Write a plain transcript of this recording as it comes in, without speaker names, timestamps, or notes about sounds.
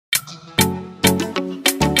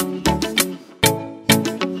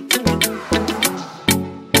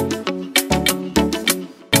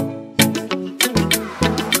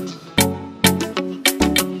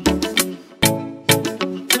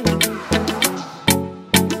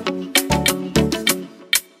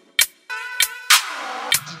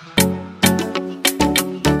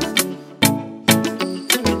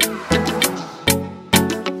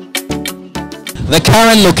The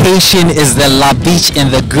current location is the La Beach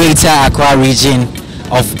in the Greater Accra region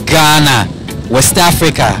of Ghana, West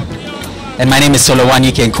Africa. And my name is Solowan.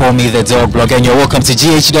 You can call me the Dog Blogger, and you're welcome to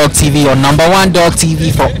GH Dog TV, your #1 dog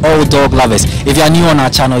TV for all dog lovers. If you are new on our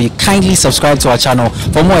channel, you kindly subscribe to our channel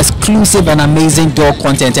for more exclusive and amazing dog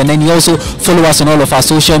content. And then you also follow us on all of our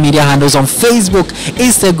social media handles on Facebook,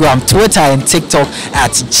 Instagram, Twitter, and TikTok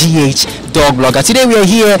at GH Dog Blogger. Today we are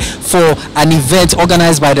here for an event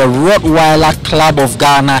organized by the Rottweiler Club of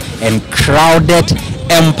Ghana and Crowded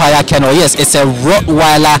Empire Kennel. Yes, it's a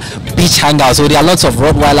Rottweiler beach hangout. So there are lots of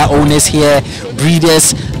Rottweiler owners here,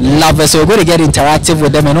 breeders, lovers. So we're going to get interactive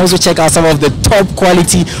with them and also check out some of the top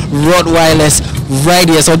quality Rottweilers right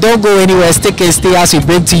here. So don't go anywhere. Stay as we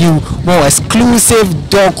bring to you more exclusive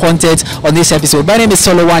dog content on this episode. My name is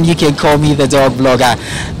Solowan. You can call me the Dog Blogger.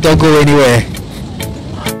 Don't go anywhere.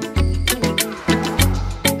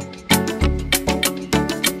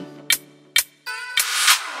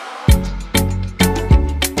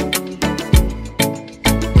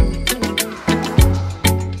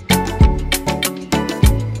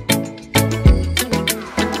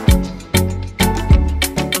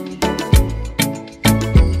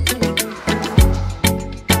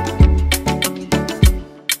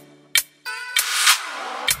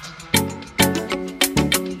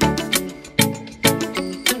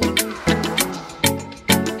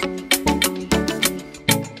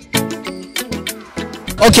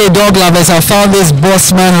 Okay, dog lovers, I found this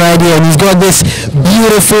boss man right here, and he's got this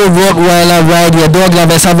beautiful Rottweiler right here. Dog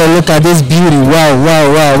lovers, have a look at this beauty. Wow.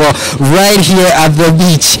 Right here at the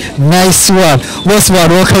beach. Nice one. Boss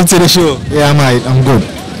man, welcome to the show. Yeah, I'm good.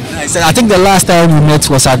 Nice. I think the last time we met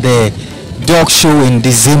was at the dog show in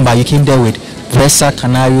December. You came there with Versa,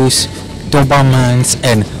 Canaries, Dobermans,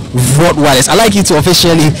 and Rottweilers. I'd like you to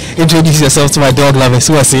officially introduce yourself to my dog lovers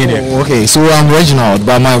who are seeing it. Okay, so I'm Reginald,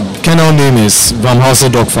 but my kennel name is Van House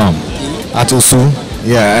Dog Farm at Osu.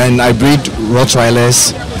 Yeah, and I breed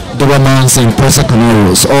Rottweilers, Dobermans, and Persian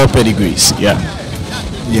Canaries, all pedigrees. Yeah.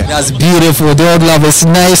 That's beautiful, dog lovers.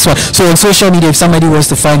 Nice one. So on social media, if somebody wants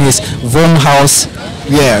to find his Van House,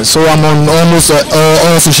 yeah, so I'm on almost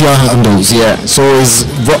all social handles. Yeah, so it's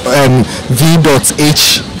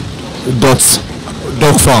v.h.dog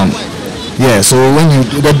farm. Yeah, so when you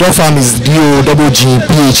the dog farm is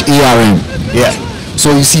DOGGPHARM. Yeah,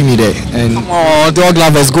 so you see me there. And oh, dog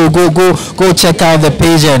lovers, go check out the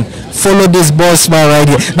page and follow this boss man right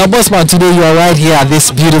here. Now boss man, today you are right here at this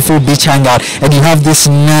beautiful beach hangout and you have this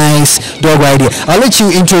nice dog right here. I'll let you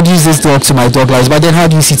introduce this dog to my dog lovers, but then how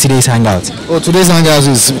do you see today's hangout? Oh, today's hangout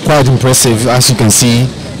is quite impressive, as you can see.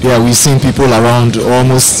 Yeah, we've seen people around,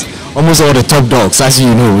 almost all the top dogs, as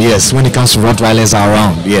you know. Yes, when it comes to Rottweilers are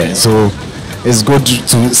around. Yeah, so it's good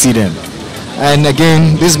to see them. And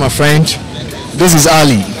again, this is my friend. This is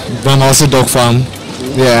Ali from also Dog Farm.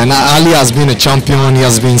 Yeah, and Ali has been a champion. He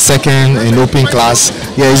has been second in open class.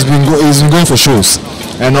 Yeah, he's been going for shows,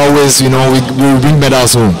 and always, you know, we bring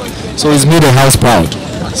medals home. So he's made the house proud.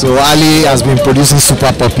 So Ali has been producing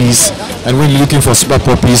super puppies, and when you're looking for super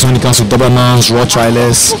puppies, when it comes to Dobermans,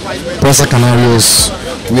 Rottweilers, Persian Canaries,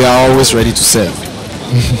 we are always ready to serve.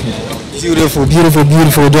 Beautiful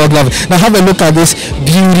dog lover. Now have a look at this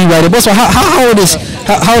beauty right there. Boss, how old is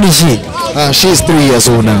she? She is 3 years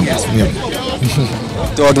old now. Yeah.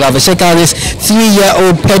 Dog lover, check out this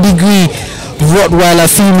 3-year-old pedigree Rottweiler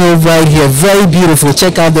female right here. Very beautiful.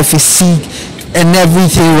 Check out the physique and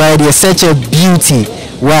everything right here. Such a beauty.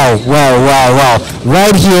 Wow.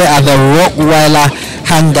 Right here at the Rottweiler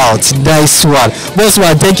Hangout. Nice one. Boss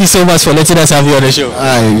man, thank you so much for letting us have you on the show.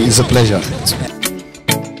 It's a pleasure.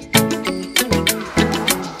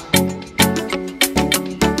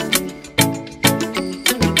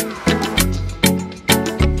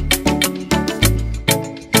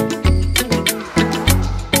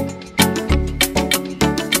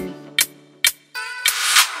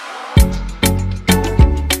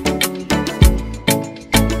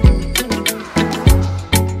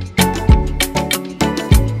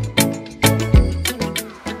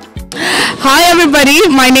 Hi everybody,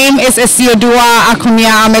 my name is Esiodua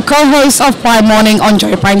Akunia. I'm a co-host of Prime Morning on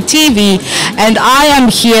Joy Prime TV, and I am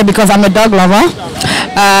here because I'm a dog lover,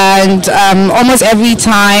 and almost every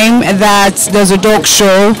time that there's a dog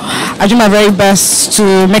show, I do my very best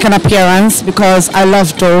to make an appearance because I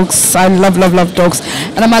love dogs. I love dogs,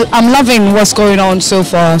 and I'm loving what's going on so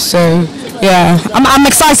far. So yeah, I'm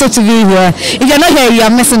excited to be here. If you're not here, you're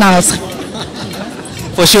missing out.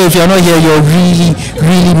 For sure, if you're not here, you're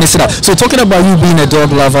really missing out. So talking about you being a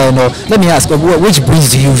dog lover and all, let me ask, which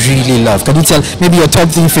breeds do you really love? Can you tell maybe your top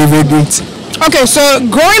 3 favorite breeds? Okay, so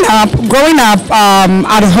growing up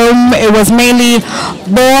at home, it was mainly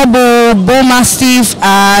Bull Mastiff,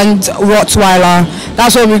 and Rottweiler.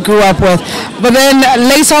 That's what we grew up with. But then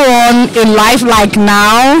later on in life, like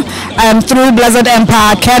now, through Blessed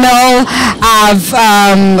Empire Kennel, I've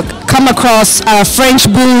come across French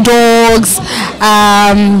Bulldogs,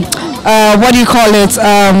 what do you call it?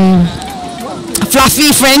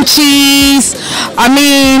 Fluffy Frenchies. I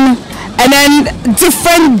mean, and then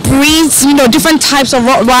different breeds, you know, different types of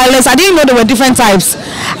Rottweilers. I didn't know there were different types.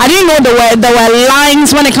 I didn't know there were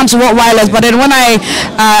lines when it comes to Rottweilers. But then when I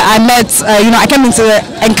met, you know, I came into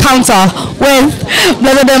encounter with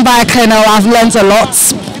Blessed Empire Kennel, I've learned a lot.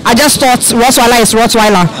 I just thought Rottweiler is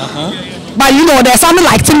Rottweiler. But you know, there's something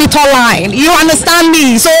like Timmy line. You understand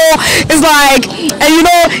me? So it's like, and you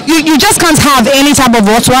know, you just can't have any type of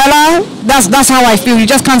Rottweiler. That's how I feel. You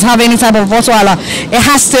just can't have any type of Rottweiler. It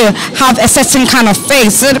has to have a certain kind of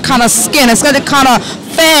face, a certain kind of skin, it's got a kind of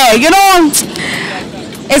fair. You know,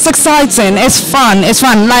 it's exciting. It's fun. It's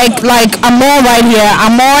fun. Like Amor right here.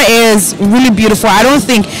 Amor is really beautiful. I don't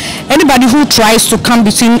think anybody who tries to come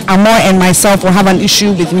between Amor and myself will have an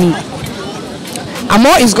issue with me.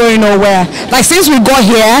 Amor is going nowhere. Like since we got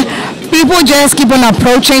here, people just keep on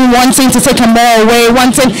approaching, wanting to take Amor away,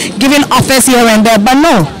 giving offers here and there. But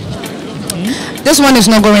no, this one is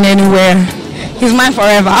not going anywhere. He's mine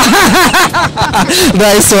forever.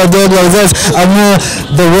 Nice dog like this. Amor,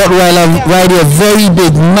 the Rottweiler right here, very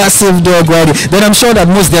big, massive dog right here. Then I'm sure that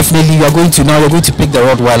most definitely you're going to pick the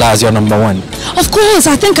Rottweiler as your number one. Of course,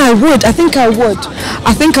 I think I would.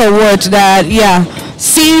 That, yeah.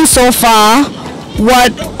 Seeing so far,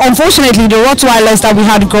 what unfortunately the Rottweilers that we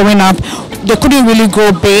had growing up, they couldn't really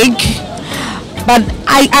grow big. But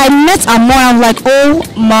I met Amor, I'm like, oh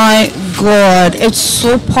my God, it's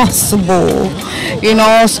so possible, you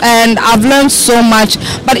know. And I've learned so much.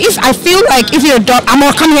 But I feel like if you're a dog,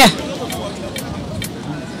 Amor, come here.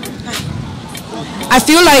 I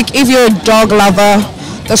feel like if you're a dog lover,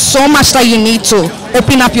 there's so much that you need to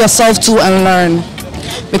open up yourself to and learn.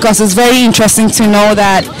 Because it's very interesting to know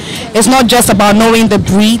that it's not just about knowing the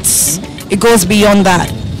breeds, it goes beyond that.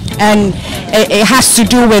 And it has to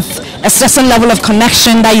do with a certain level of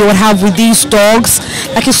connection that you would have with these dogs.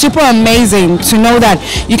 Like, it's super amazing to know that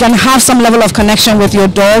you can have some level of connection with your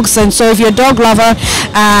dogs. And so if you're a dog lover,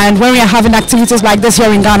 and when we are having activities like this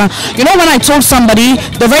here in Ghana, you know, when I told somebody,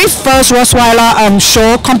 the very first Rottweiler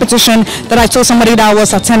show competition that I told somebody that I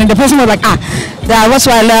was attending, the person was like, there are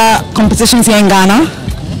Rottweiler competitions here in Ghana.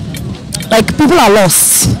 Like, people are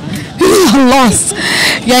lost. People are lost.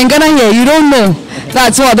 You're in Ghana here, you don't know.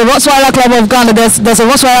 That's what the Rottweiler Club of Ghana, there's a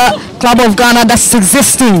Rottweiler Club of Ghana that's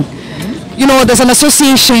existing. You know, there's an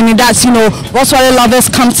association that's, you know, Rottweiler lovers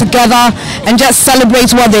come together and just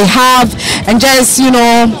celebrate what they have and just, you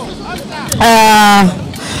know,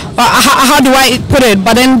 how do I put it?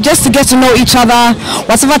 But then just to get to know each other,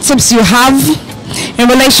 whatever tips you have in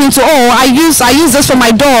relation to, oh, I use this for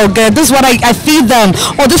my dog, this is what I feed them,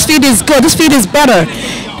 oh, this feed is good, this feed is better.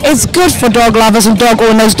 It's good for dog lovers and dog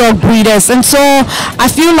owners, dog breeders. And so I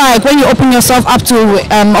feel like when you open yourself up to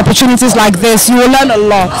opportunities like this, you will learn a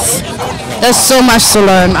lot. There's so much to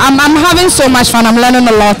learn. I'm having so much fun. I'm learning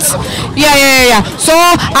a lot. Yeah. So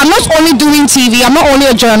I'm not only doing TV. I'm not only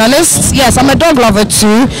a journalist. Yes, I'm a dog lover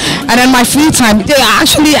too. And in my free time,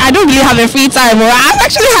 actually, I don't really have a free time. I've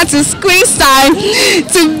actually had to squeeze time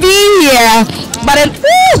to be here. But then,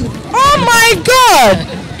 oh my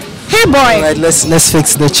God. Hey boy. All right, let's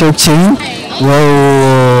fix the choke chain.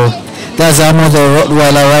 Whoa, that's another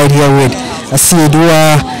Rottweiler right here with a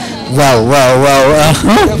Siodua. Wow.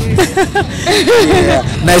 Yeah,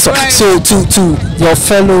 nice one. So to your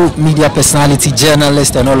fellow media personality,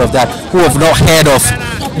 journalists and all of that who have not heard of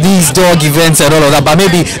these dog events and all of that, but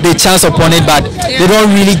maybe they chance upon it but they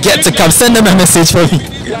don't really get to come, send them a message for me.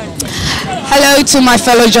 Hello to my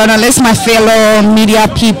fellow journalists, my fellow media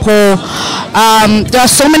people. There are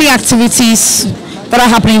so many activities that are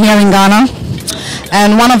happening here in Ghana,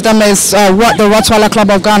 and one of them is what the Rottweiler Club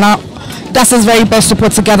of Ghana does its very best to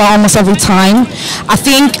put together almost every time. I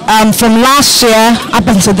think from last year up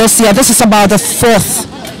until this year, this is about the 4th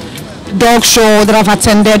dog show that I've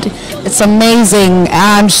attended. It's amazing.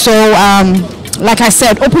 And so like I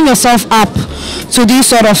said, open yourself up to these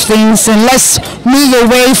sort of things, and let's move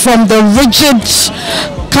away from the rigid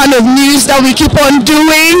kind of news that we keep on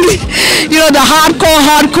doing, you know, the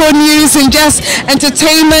hardcore news, and just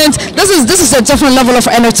entertainment. This is a different level of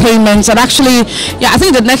entertainment. And actually, yeah, I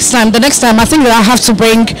think the next time I think that I have to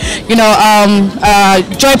bring, you know,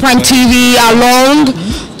 Joy Prime TV along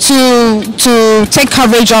to take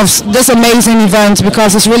coverage of this amazing event,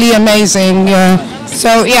 because it's really amazing. Yeah.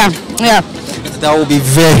 So yeah. That would be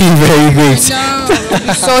very, very great.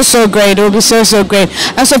 So great. It will be so great.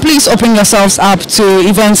 And so please open yourselves up to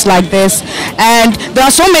events like this. And there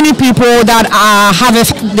are so many people that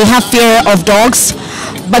they have fear of dogs,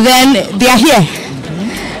 but then they are here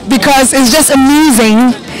because it's just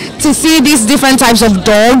amazing to see these different types of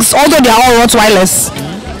dogs, although they are all Rottweilers.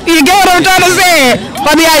 You get what I'm trying to say?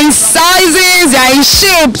 But they are in sizes, they are in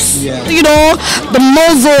shapes, you know, the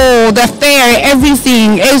muzzle, the fur,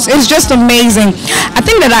 everything. It's just amazing. I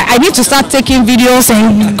think that I need to start taking videos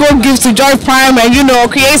and go give to Joy Prime and, you know,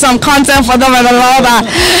 create some content for them and all that.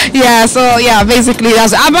 Yeah, so yeah, basically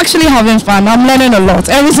I'm actually having fun. I'm learning a lot.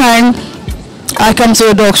 Every time I come to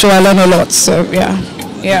a dog show, I learn a lot. So yeah.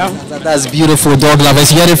 Yeah. That's beautiful, dog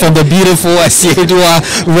lovers. You heard it from the beautiful Asiedua.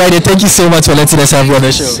 Ready. Thank you so much for letting us have you on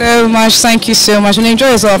the show. So much. Thank you so much. And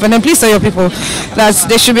enjoy yourself. And then please tell your people that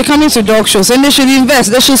they should be coming to dog shows and they should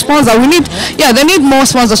invest. They should sponsor. They need more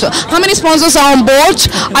sponsors. How many sponsors are on board?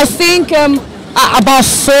 I think about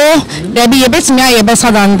 4. They'll be a bit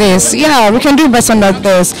better than this. Yeah, we can do better than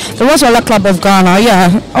this. The Rottweiler Club of Ghana.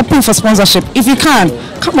 Yeah, open for sponsorship. If you can,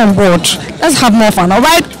 come on board. Let's have more fun. All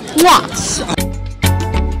right? Mwah.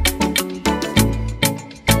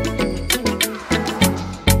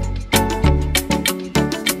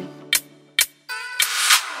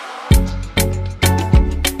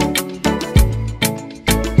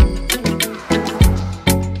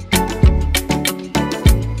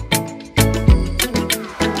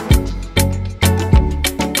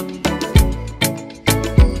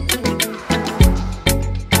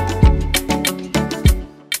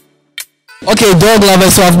 Okay, dog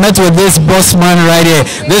lovers, so I've met with this boss man right here.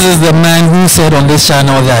 This is the man who said on this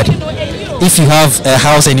channel that if you have a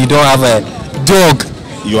house and you don't have a dog,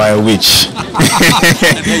 You are a witch.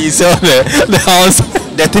 and then you sell the house.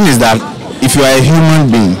 The thing is that if you are a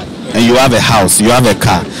human being and you have a house, you have a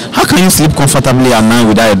car, how can you sleep comfortably at night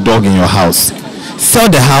without a dog in your house? Sell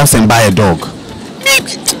the house and buy a dog.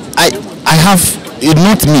 I have,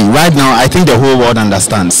 not me, right now I think the whole world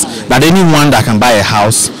understands that anyone that can buy a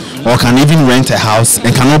house or can even rent a house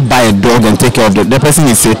and cannot buy a dog and take care of the person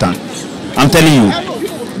is Satan. I'm telling you,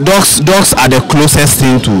 dogs are the closest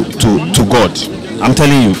thing to God. I'm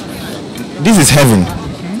telling you, this is heaven.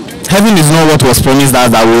 Heaven is not what was promised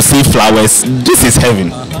us that we'll see flowers. This is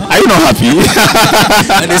heaven. Are you not happy?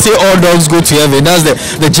 And they say all dogs go to heaven. That's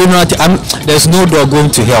the general there's no dog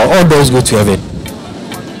going to hell. All dogs go to heaven.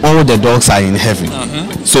 All the dogs are in heaven.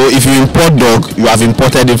 So if you import dog, you have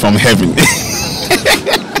imported it from heaven.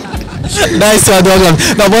 Nice to our dog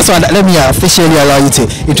lovers. Now, boss man, let me officially allow you to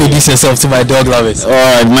introduce yourself to my dog lovers.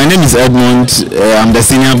 Alright, my name is Edmund. I'm the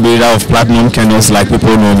senior breeder of Platinum Kennels, like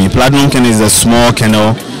people know me. Platinum Kennel is a small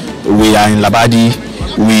kennel. We are in Labadi.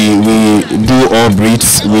 We do all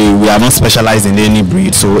breeds. We are not specialized in any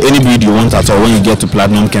breed. So any breed you want at all, when you get to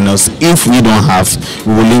Platinum Kennels, if we don't have,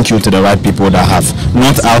 we will link you to the right people that have.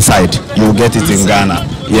 Not outside. You will get it in Ghana.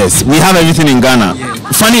 Yes, we have everything in Ghana.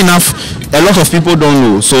 Funny enough, a lot of people don't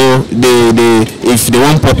know. So they if they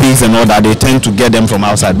want puppies and all that, they tend to get them from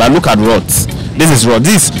outside. But look at Rots. This is Rot.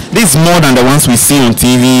 This is more than the ones we see on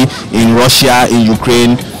TV in Russia, in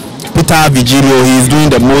Ukraine. Peter Vigilio, he is doing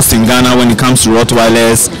the most in Ghana when it comes to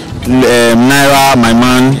Rottweilers. Naira, my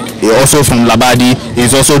man, also from Labadi,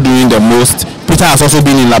 is also doing the most. Peter has also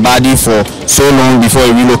been in Labadi for so long before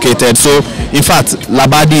he relocated. So, in fact,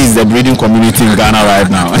 Labadi is the breeding community in Ghana right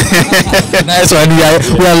now. Nice one. We are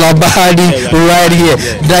Labadi right here.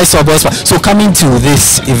 Nice one, boss man. So coming to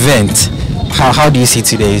this event, how do you see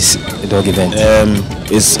today's dog event?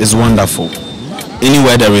 It's wonderful.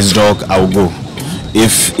 Anywhere there is dog, I will go.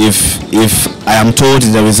 If I am told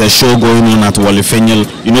there is a show going on at Wolifenial,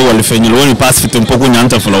 you know Wolifenial, when you pass Fitumpoko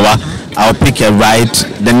Nyanta Flowa, I'll pick a ride,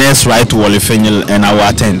 the next ride to Wolifenial, and I will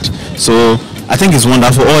attend. So I think it's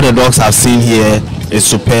wonderful. All the dogs I've seen here is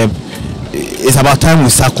superb. It's about time we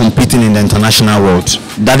start competing in the international world.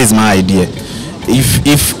 That is my idea.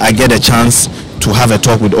 If I get a chance to have a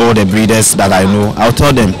talk with all the breeders that I know, I'll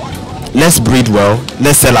tell them, let's breed well,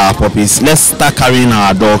 let's sell our puppies, let's start carrying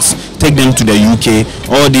our dogs, take them to the UK,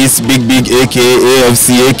 all these big AK,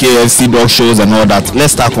 AFC, AKFC dog shows and all that.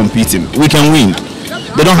 Let's start competing. We can win.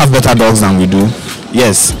 They don't have better dogs than we do.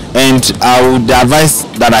 Yes, and the advice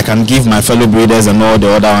that I can give my fellow breeders and all the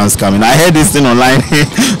other ones coming. I heard this thing online.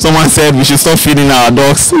 Someone said we should stop feeding our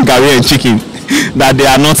dogs curry and chicken, that they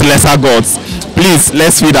are not lesser gods. Please,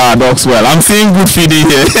 let's feed our dogs well. I'm seeing good feeding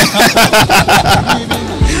here.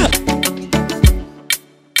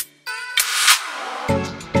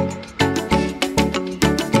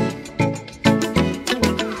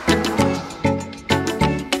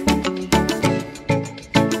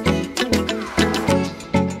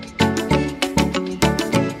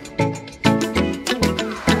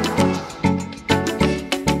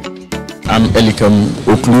 Elikam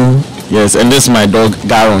Oklu. Yes, and this is my dog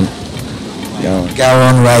Garon. Yeah.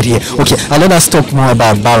 Garon right here. Okay, I'll let us talk more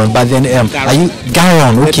about Baron, but then are you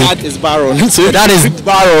Garon? Okay. That is Baron. So that is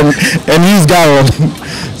Baron, and he's Garon.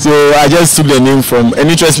 So I just took the name from,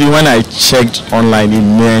 and interestingly, when I checked online, it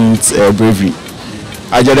meant bravery.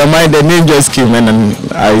 I just mind the name just came in, and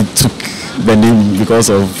I took the name because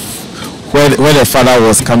of where the father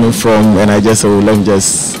was coming from, and I just said, oh, let me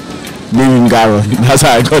just name him Garon. That's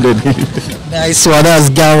how I got the name. Nice, so that's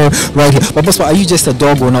Garon right here. But are you just a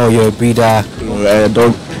dog owner or you're a breeder? A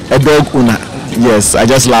dog owner. Yes, I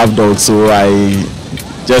just love dogs, so I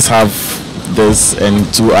just have this and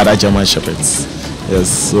 2 other German Shepherds.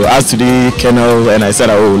 Yes, so as to the kennel, and I said,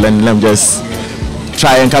 oh, let me just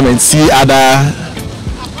try and come and see other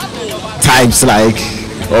types like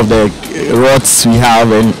of the rots we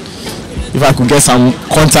have, and if I could get some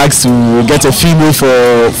contacts to get a female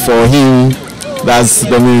for him, that's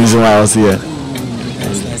the main reason why I was here.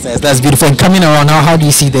 That's beautiful. And coming around now, how do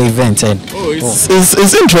you see the event? And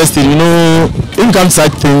it's interesting, you know. If you come to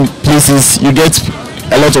such places, you get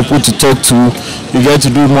a lot of people to talk to. You get to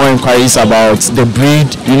do more inquiries about the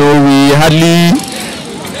breed. You know, we hardly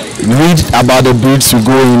read about the breeds we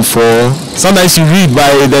go in for. Sometimes you read,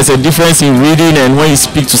 but there's a difference in reading and when you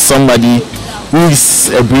speak to somebody who is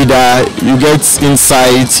a breeder, you get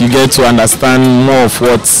insights, you get to understand more of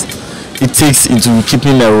what it takes into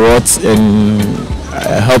keeping the rot and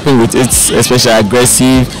helping with its especially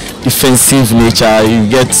aggressive, defensive nature. You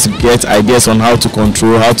get ideas on how to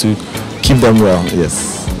control, how to keep them well.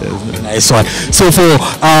 Yes. Nice one. So for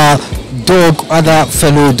other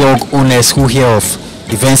fellow dog owners who hear of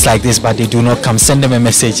events like this but they do not come, send them a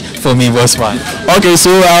message for me, Bossman. Okay,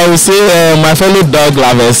 so I will say my fellow dog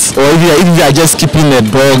lovers, or if you are just keeping a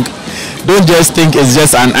dog, don't just think it's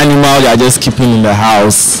just an animal you are just keeping in the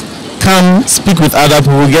house. Come speak with other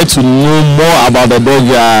people, get to know more about the dog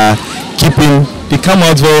you are keeping. They come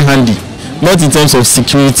out very handy, not in terms of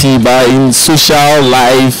security but in social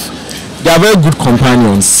life. They are very good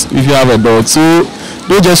companions if you have a dog. So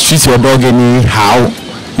don't just treat your dog anyhow.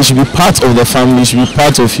 It should be part of the family, it should be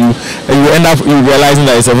part of you, and you end up realizing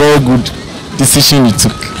that it's a very good decision you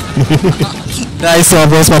took. Nice one,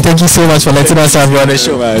 Bossman. Thank you so much for letting us have you on the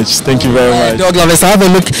show. Thank you very much. Dog lovers,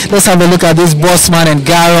 let's have a look at this Bossman and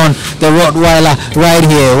Garon, the Rottweiler, right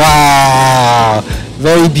here. Wow,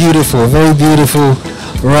 very beautiful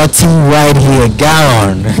rotting right here,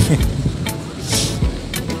 Garon.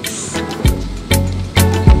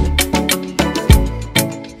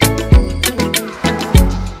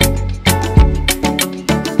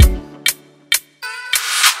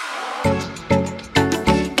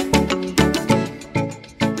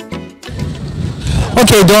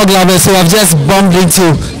 Okay, dog lovers, so I've just bumped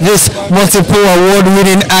into this multiple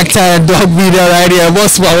award-winning actor and dog breeder right here.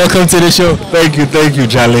 Bossman, welcome to the show. Thank you,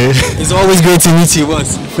 Charlie. It's always great to meet you,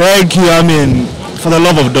 boss. Thank you, I mean, for the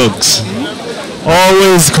love of dogs.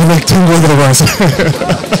 Always connecting with us.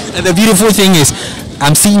 And the beautiful thing is,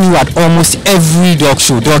 I'm seeing you at almost every dog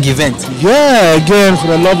show, dog event. Yeah, again, for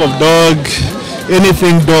the love of dog,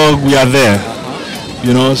 anything dog, we are there.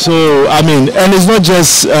 You know, so, I mean, and it's not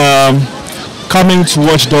just coming to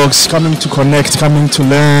watch dogs, coming to connect, coming to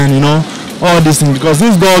learn, you know, all these things, because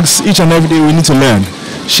these dogs, each and every day we need to learn,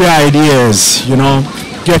 share ideas, you know,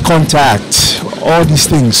 get contact, all these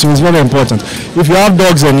things. So it's very important. If you have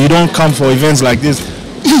dogs and you don't come for events like this,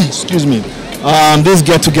 excuse me, this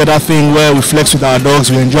get together thing where we flex with our dogs,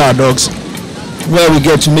 we enjoy our dogs, where we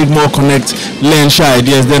get to make more connect, learn, share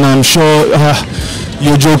ideas, then I'm sure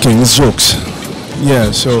you're joking, it's jokes.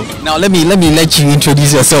 Yeah, so now let me let you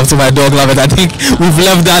introduce yourself to my dog lovers. I think we've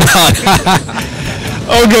left that out.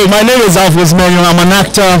 Okay, my name is Alphonse Marion. I'm an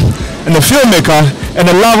actor and a filmmaker and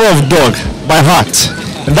a lover of dog by heart.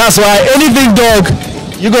 And that's why anything dog,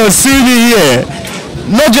 you're gonna see me here.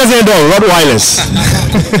 Not just any dog, Rottweilers.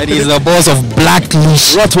 That is the boss of Black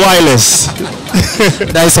Leash. Rottweilers.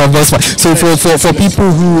 That's our boss. So for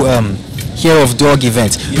people who hear of dog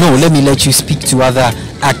events, no, let me let you speak to other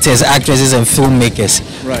actors, actresses and filmmakers.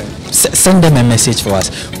 Right. Send them a message for us.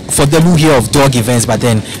 For them who hear of dog events but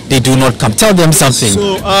then they do not come, tell them something.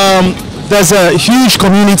 So there's a huge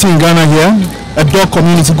community in Ghana here, a dog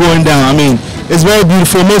community going down. I mean, it's very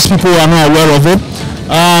beautiful. Most people are not aware of it.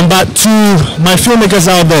 But to my filmmakers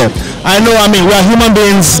out there, I know, I mean, we are human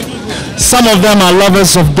beings. Some of them are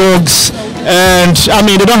lovers of dogs. And I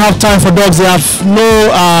mean, they don't have time for dogs. They have no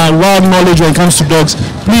wild knowledge when it comes to dogs.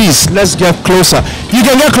 Please, let's get closer. You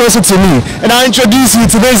can get closer to me, and I'll introduce you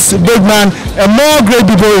to this big man and more great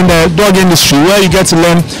people in the dog industry where you get to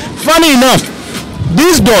learn. Funny enough,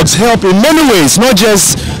 these dogs help in many ways, not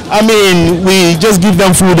just I mean, we just give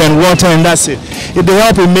them food and water and that's it. They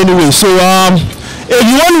help in many ways. So if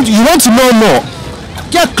you want to know more,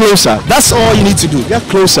 get closer. That's all you need to do. Get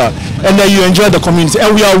closer, and then you enjoy the community.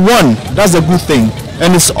 And we are one. That's a good thing.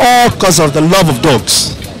 And it's all because of the love of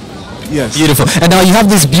dogs. Yes. Beautiful. And now you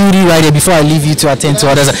have this beauty right here. Before I leave you to attend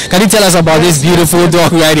to others, can you tell us about this beautiful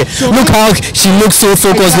dog right here? Look how she looks so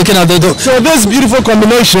focused looking at the dog. So this beautiful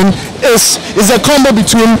combination is a combo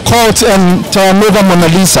between Colt and Terranova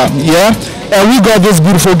Mona Lisa. Yeah. And we got this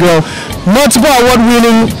beautiful girl, multiple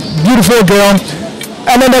award-winning beautiful girl.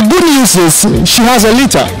 And then the good news is she has a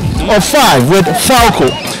litter of 5 with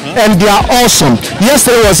Falco. And they are awesome.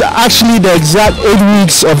 Yesterday was actually the exact 8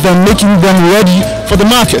 weeks of them making them ready for the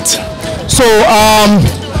market. So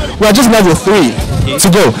we're just left with 3 to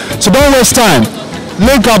go. So don't waste time.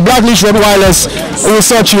 Link up Blackleash Rottweilers. We'll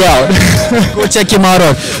sort you out. Go check him out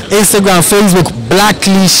on Instagram, Facebook,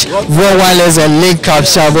 Blackleash Rottweilers, and link up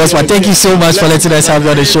Shabos. But thank you so much for letting us have you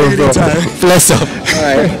on the show, bro. Bless up. All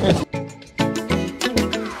right.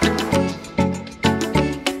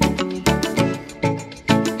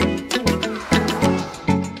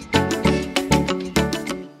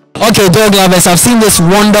 Okay, dog lovers, I've seen this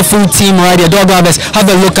wonderful team right here. Dog lovers, have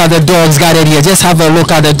a look at the dogs gathered here. Just have a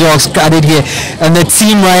look at the dogs gathered here. And the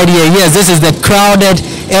team right here. Yes, this is the crowded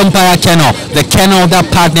Empire Kennel. The kennel that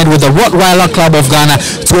partnered with the Rottweiler Club of Ghana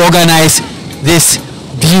to organize this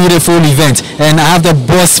beautiful event. And I have the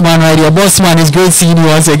boss man right here. Boss man, it's great seeing you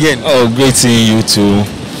once again. Oh, great seeing you too.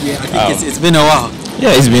 Yeah, I think it's been a while.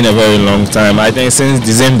 Yeah, it's been a very long time. I think since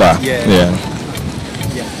December. Yeah.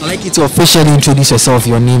 I'd like you to officially introduce yourself,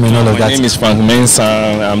 your name and all of that. My name is Frank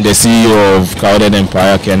Mensah. I'm the CEO of Crowded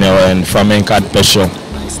Empire Kennel and Flamencat Pet Shop.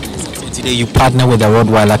 So today you partner with the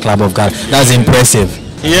Rottweiler Club of Ghana. That's impressive.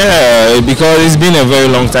 Yeah, because it's been a very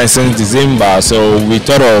long time since December, so we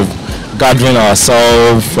thought of gathering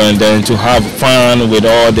ourselves and then to have fun with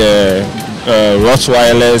all the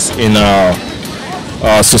Rottweilers in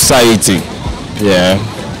our society. Yeah.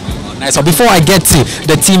 Nice. So before I get to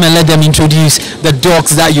the team and let them introduce the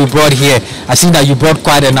dogs that you brought here, I see that you brought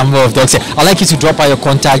quite a number of dogs here. I'd like you to drop out your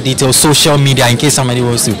contact details, social media, in case somebody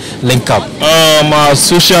wants to link up. Our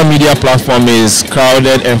social media platform is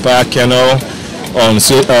Crowded Empire Kennel on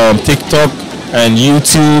TikTok and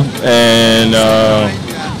YouTube and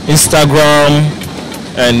Instagram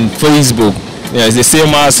and Facebook. Yeah, it's the same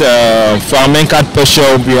as Flamencat Pet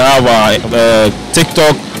Shop. We have our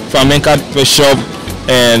TikTok, Flamencat Pet Shop,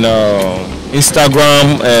 and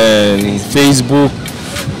Instagram and Facebook.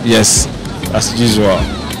 Yes, as usual.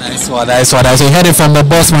 Nice one, nice one. So you heard it from the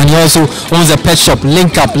boss man. He also owns a pet shop.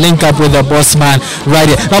 Link up with the boss man right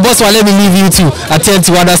here. Now, boss man, let me leave you to attend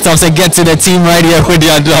to other stuff and get to the team right here with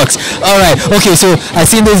your dogs. All right. Okay. So I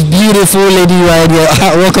seen this beautiful lady right here.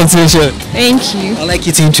 Welcome to the show. Thank you. I'd like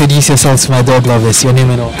you to introduce yourself to my dog lovers. Your name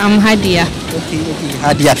and all. I'm Hadia. Okay,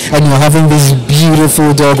 Hadia, and you're having this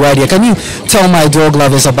beautiful dog right here. Can you tell my dog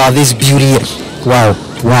lovers about this beauty? Wow,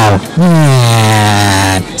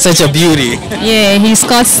 man, such a beauty. Yeah, he's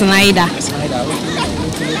called Snyder.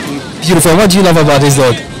 Beautiful. What do you love about this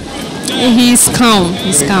dog? He's calm.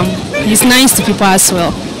 He's nice to people as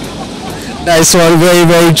well. Nice one, very,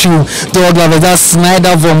 very true. Dog lover, that's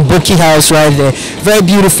Snyder from Bookie House right there. Very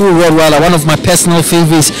beautiful Rottweiler, one of my personal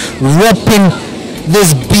favorites, repping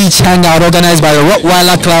this beach hangout organized by the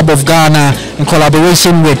Rottweiler Club of Ghana in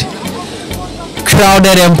collaboration with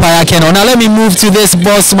Crowded Empire Kennel. Now let me move to this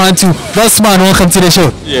boss man too. Boss man, welcome to the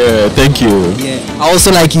show. Yeah, thank you. Yeah. I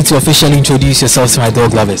also like you to officially introduce yourself to my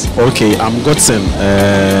dog lovers. Okay, I'm Godson,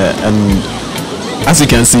 and as you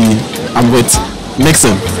can see, I'm with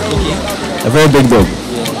Nixon, a very big dog,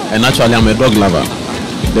 and actually I'm a dog lover.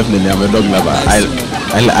 Definitely, I'm a dog lover.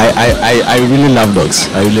 I really love dogs.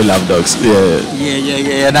 I really love dogs.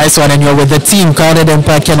 Yeah. Nice one. And you're with the team, Crowded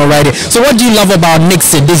Empire Kennel right here. So what do you love about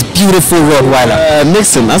Nixon, this beautiful Rottweiler?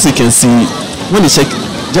 Nixon, as you can see, when you check,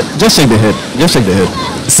 just check the head. Just check the head.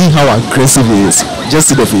 See how aggressive he is. Just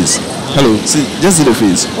see the face. Hello. See, just see the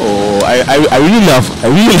face. Oh, I really love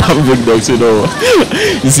big dogs. You know.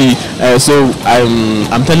 You see, so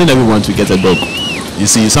I'm telling everyone to get a dog. You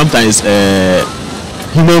see, sometimes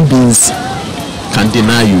human beings can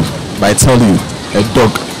deny you, but I tell you, a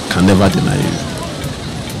dog can never deny you.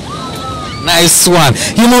 Nice one.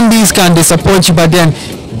 Human beings can disappoint you, but then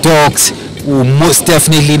dogs will most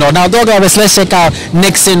definitely not. Now, dog lovers, let's check out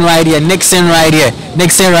Nixon right here. Nixon right here.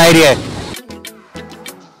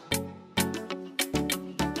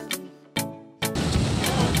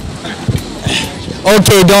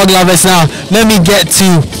 Okay, dog lovers, now let me get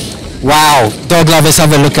to, wow, dog lovers,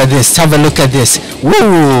 have a look at this.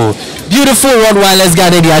 Woo! Beautiful Rottweilers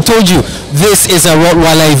gathered here. I told you this is a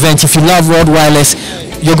Rottweiler event. If you love Rottweilers,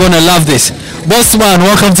 you're gonna love this. Bossman,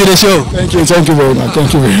 welcome to the show. Thank you very much.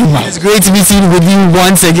 Thank you very much. It's great to be seen with you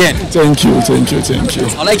once again. Thank you.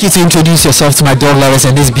 I'd like you to introduce yourself to my dog lovers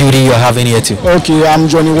and this beauty you're having here too. Okay, I'm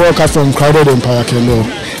Johnny Walker from Crowded Empire Kelo.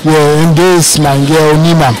 Yeah, and this my girl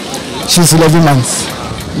Nima. She's 11 months.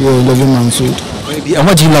 Yeah, 11 months old. And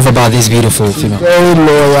what do you love about this beautiful female? Very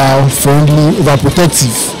loyal, friendly,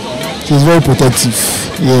 overprotective. She's very protective.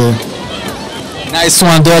 Yeah. Nice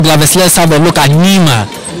one, dog lovers. Let's have a look at Nima,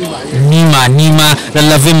 the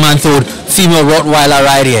 11-month-old female Rottweiler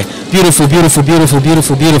right here. Beautiful.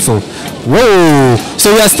 Whoa!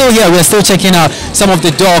 So we are still here. We are still checking out some of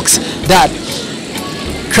the dogs that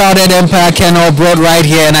Crowded Empire Kennel brought right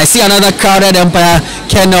here, and I see another Crowded Empire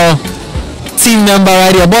Kennel team member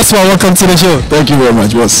right here. Boss, welcome to the show. Thank you very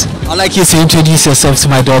much, boss. I'd like you to introduce yourself to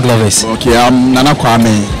my dog lovers. Okay, I'm Nana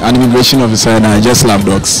Kwame, an immigration officer, and I just love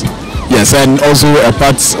dogs. Yes, and also a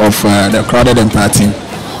part of the Crowded Empire team.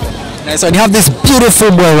 So you have this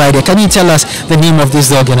beautiful boy right here. Can you tell us the name of this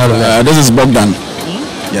dog and all of that? This is Bogdan.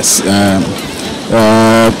 Yes.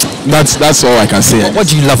 That's all I can say. What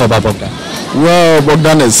do you love about Bogdan? Well,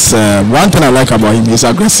 Bogdan is one thing I like about him. He's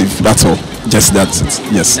aggressive. That's all. Just that.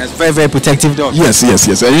 Yes. That's very protective dog. Yes.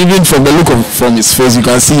 And even from the look from his face, you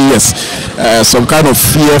can see some kind of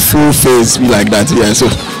fearful face be like that. Yeah. So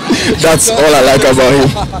that's all I like about him.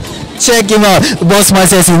 Check him out. The bossman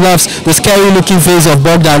says he loves the scary looking face of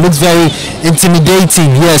Bogdan. Looks very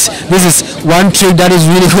intimidating. Yes, this is one trick that is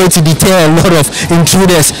really going to deter a lot of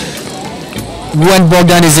intruders when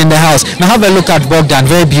Bogdan is in the house. Now have a look at Bogdan.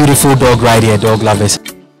 Very beautiful dog right here, dog lovers.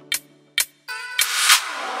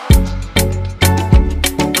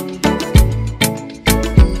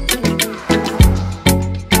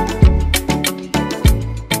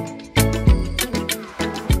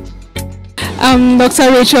 I'm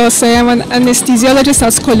Dr. Rachel Osei. I'm an anesthesiologist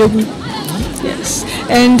at Kolebu. Yes.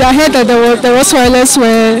 And I heard that the Rottweilers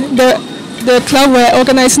the club were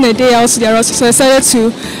organizing a day out to their Rottweilers, so I decided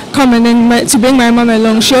to come and then to bring my mom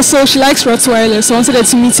along. She likes Rottweilers, so I wanted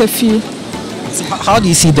to meet a few. How do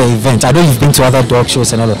you see the event? I know you've been to other dog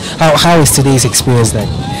shows and all that. How is today's experience like?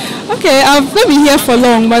 Okay, I've not been here for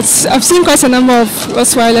long, but I've seen quite a number of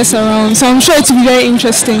Rottweilers around, so I'm sure it will be very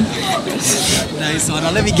interesting. Nice one.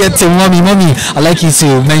 Now let me get to mommy. I'd like you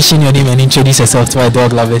to mention your name and introduce yourself to our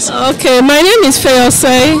dog lovers. Okay, my name is Faye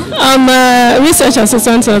Osei. I'm a research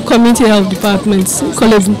assistant at Community Health Department,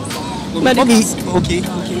 Kolebu. Mommy,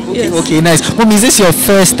 okay, nice. Mommy, is this your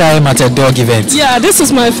first time at a dog event? Yeah, this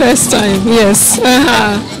is my first time, yes.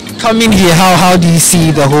 Coming here, how do you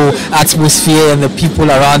see the whole atmosphere and the people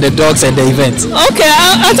around the dogs and the event? Okay,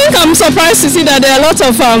 I think I'm surprised to see that there are a lot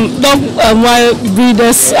of dog wild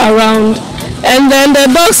breeders around. And then the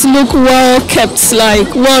dogs look well kept,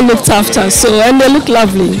 like well looked after, and they look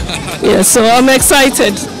lovely. Yeah, so I'm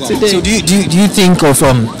excited today. So do you think of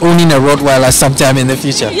owning a Rottweiler sometime in the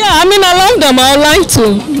future? Yeah, I mean I love them. I would like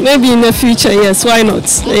to. Maybe in the future, yes. Why not?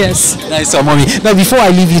 Yes. Nice one, mommy. Now before I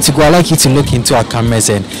leave you to go, I'd like you to look into our cameras,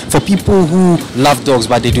 and for people who love dogs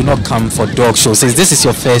but they do not come for dog shows, since this is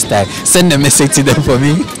your first time, send a message to them for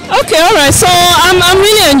me. Okay, all right. So I'm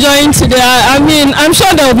really enjoying today. I mean, I'm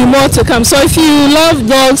sure there will be more to come. So if you love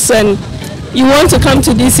dogs and you want to come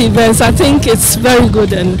to these events, I think it's very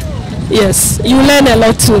good, and yes, you learn a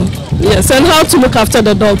lot too. Yes, and how to look after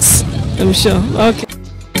the dogs, I'm sure. Okay.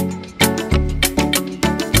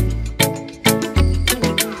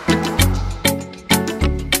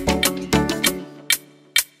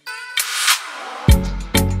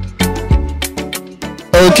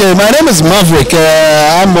 Okay, my name is Maverick.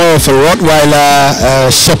 I'm more of a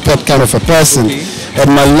Rottweiler shepherd kind of a person. And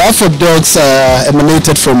my love for dogs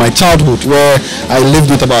emanated from my childhood, where I lived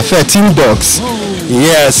with about 13 dogs.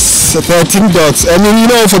 Yes, 13 dogs. I mean, you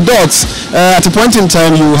know, for dogs, at a point in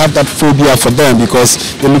time, you have that phobia for them because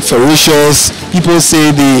they look ferocious. People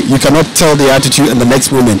say you cannot tell the attitude in the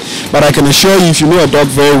next moment. But I can assure you, if you know a dog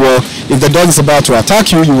very well, if the dog is about to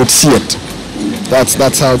attack you, you would see it.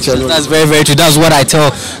 That's how generally. That's very true. That's what I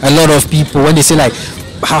tell a lot of people when they say like,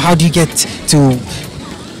 how do you get to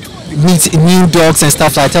meet new dogs and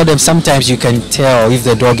stuff? I tell them sometimes you can tell if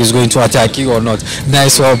the dog is going to attack you or not.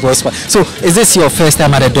 Nice one, boss. So is this your first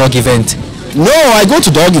time at a dog event? No, I go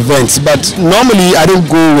to dog events, but normally I don't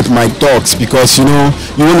go with my dogs because, you know,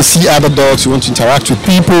 you want to see other dogs, you want to interact with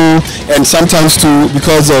people, and sometimes too,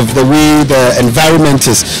 because of the way the environment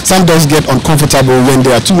is, some dogs get uncomfortable when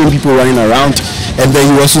there are too many people running around, and then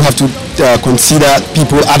you also have to consider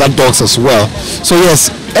other dogs as well. So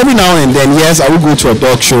yes, every now and then, yes, I will go to a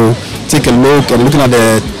dog show, take a look, and looking at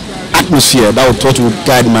the atmosphere. That was what would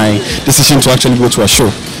guide my decision to actually go to a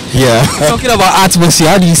show. Yeah. Talking about atmosphere,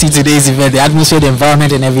 how do you see today's event? The atmosphere, the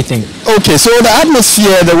environment, and everything. Okay, so the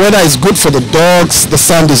atmosphere, the weather is good for the dogs. The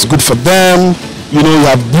sun is good for them. You know, you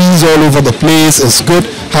have breeze all over the place. It's good.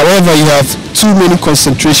 However, you have too many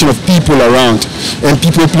concentration of people around, and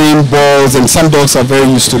people playing balls. And some dogs are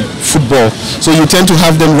very used to football, so you tend to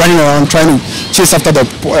have them running around trying to chase after the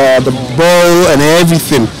ball and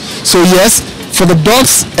everything. So yes, for the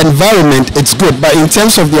dogs' environment, it's good, but in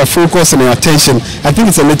terms of their focus and their attention, I think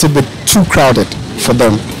it's a little bit too crowded for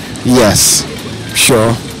them. Yes,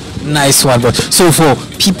 sure. Nice one, bro. So for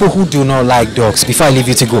people who do not like dogs, before I leave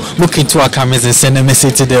you to go, look into our cameras and send a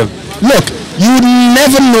message to them. Look, you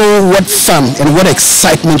never know what fun and what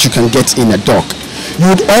excitement you can get in a dog.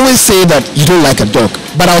 You would always say that you don't like a dog,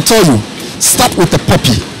 but I'll tell you, start with the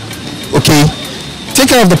puppy, okay?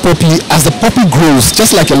 Take care of the puppy. As the puppy grows,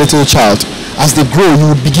 just like a little child, as they grow,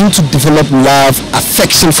 you will begin to develop love,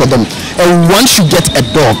 affection for them. And once you get a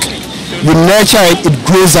dog, you nurture it, it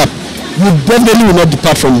grows up. You definitely will not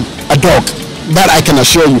depart from a dog. That I can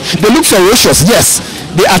assure you. They look ferocious, yes.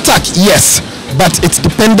 They attack, yes. But it's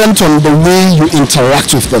dependent on the way you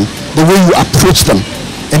interact with them, the way you approach them.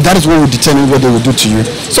 And that is what will determine what they will do to you.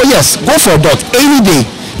 So yes, go for a dog any day,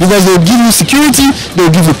 because they will give you security, they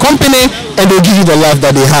will give you company, and they will give you the love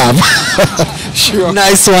that they have. Sure.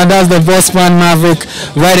 Nice one. That's the Bossman Maverick.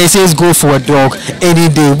 Right, it says go for a dog any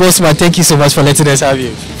day. Bossman, thank you so much for letting us have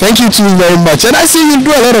you. Thank you too very much. And I see you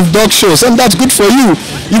do a lot of dog shows, and that's good for you.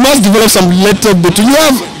 You must develop some little bit. You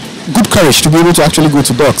have good courage to be able to actually go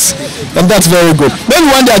to dogs, and that's very good. Maybe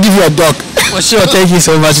one day I'll give you a dog. For sure. Thank you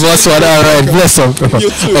so much, Bossman. All right, bless up.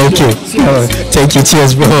 Okay. All right. Thank you.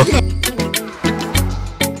 Cheers, bro.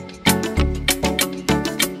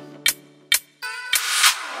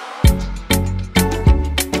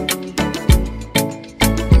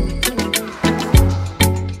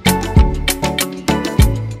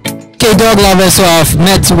 Dog lovers, so I've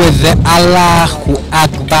met with the Allahu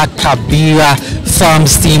Akbar Kabira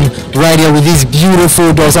Farms team right here with these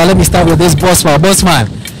beautiful dogs. So let me start with this Bossman. Bossman,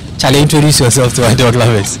 shall you introduce yourself to our dog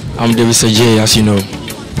lovers? I'm the RCG, as you know.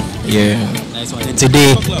 Yeah. Nice one. And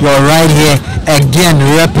today you're right here again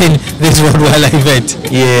repping this Rottweiler event.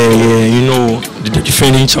 Yeah, you know, the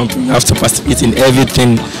defending champion have to participate in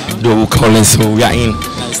everything they will call it, so we are in.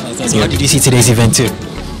 Nice. How did you see today's event too?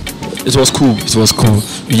 It was cool.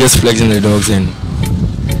 We just flexing the dogs, and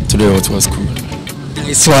today it was cool.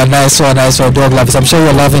 Nice one, dog lovers. I'm sure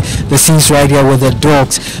you're loving the scenes right here with the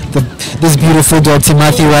dogs. This beautiful dog,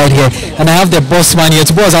 Timothy, right here. And I have the Bossman here.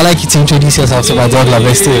 Boss, I'd like you to introduce yourself to my dog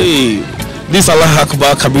lovers too. Hey, this Allah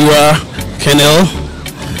Akbar Kabira Kennel.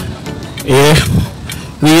 Yeah,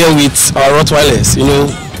 we are with our Rottweilers. You know,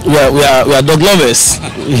 we are dog lovers.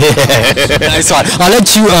 Yeah. Nice one. I'll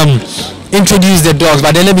let you introduce the dogs,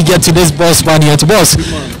 but then let me get to this Bossman here. Boss,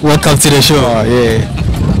 welcome to the show.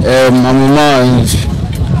 I'm Mama,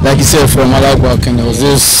 and like you said, from Alagba, and there was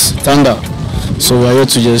this thunder, so we're here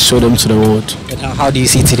to just show them to the world. How do you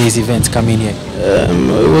see today's event coming here?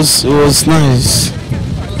 It was nice.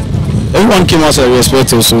 Everyone came out like we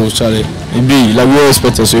expected, so Charlie, it be like we all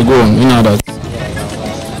expected, so you go on, you know that.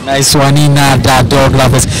 Nice one, that dog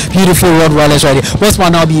lovers. Beautiful Rottweilers right here. What's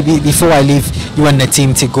one now, before I leave you and the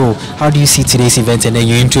team to go, how do you see today's event, and then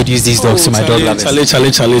you introduce these dogs to my dog lovers?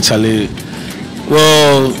 Charlie.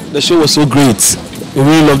 Well, the show was so great. We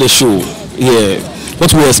really love the show. Yeah.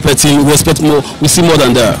 What we expect more. We see more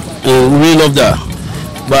than that. And we really love that.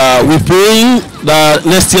 But we're praying that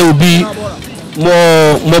next year will be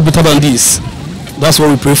more better than this. That's what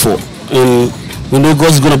we pray for. And we know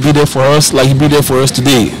God's gonna be there for us like He be there for us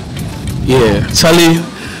today. Yeah. Charlie,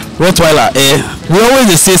 Rottweiler, we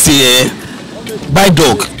always say buy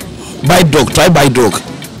dog, try buy dog.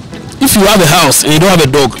 If you have a house and you don't have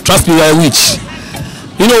a dog, trust me, you are a witch.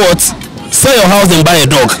 You know what? Sell your house and buy a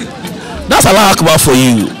dog. That's Allah Akbar for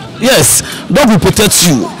you. Yes, dog will protect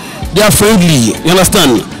you. They are friendly, you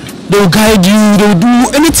understand? They will guide you, they will do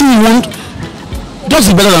anything you want. Dogs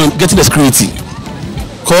is better than getting the security.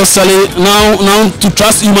 Because now to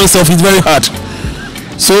trust human self is very hard.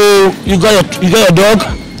 So you got your dog.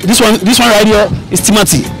 This one right here is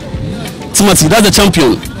Timothy, that's the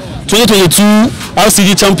champion. 2022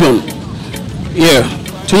 RCG champion. Yeah,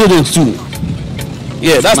 2022.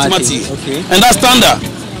 Yeah, that's Timothy. Okay. And that's Thunder.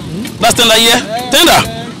 That's Thunder here. Thunder.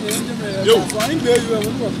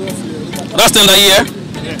 That's Thunder here.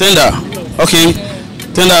 Thunder. Okay.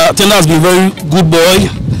 Thunder has been a very good boy.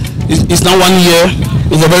 It's now 1 year.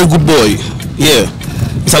 He's a very good boy. Yeah.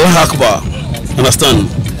 It's Allah Akbar. Understand?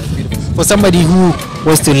 For somebody who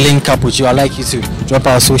was to link up with you, I'd like you to drop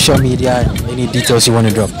our social media and any details you want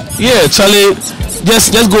to drop. Yeah, Charlie,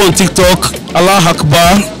 just go on TikTok, Allah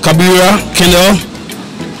Akbar, Kabira, Kendall.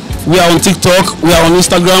 We are on TikTok, we are on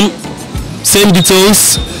Instagram, same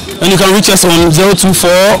details, and you can reach us on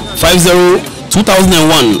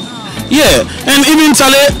 024502001. Yeah, and even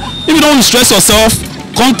Charlie, if you don't stress yourself,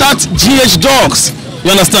 contact GH Dogs.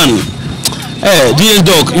 You understand? Hey, GH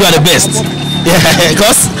Dog, you are the best. Yeah,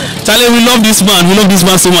 because Charlie, we love this man. We love this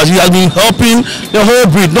man so much. He has been helping the whole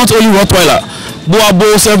breed, not only Rottweiler, Boa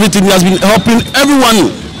Boss, everything. He has been helping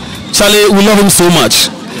everyone. Charlie, we love him so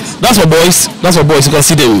much. That's our boys. That's our boys. You can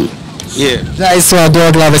see them. Yeah. That is our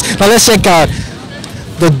dog lovers. Now let's check out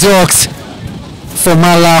the dogs from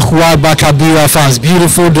Allah Hualba Kabira fans.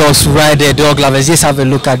 Beautiful dogs right there, dog lovers. Just have a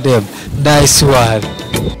look at them. Nice one.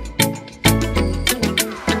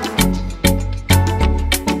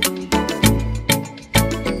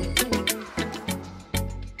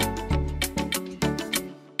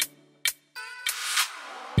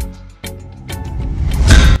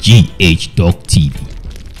 GH Dog TV,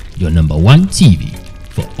 your #1 TV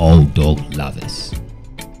for all dog lovers.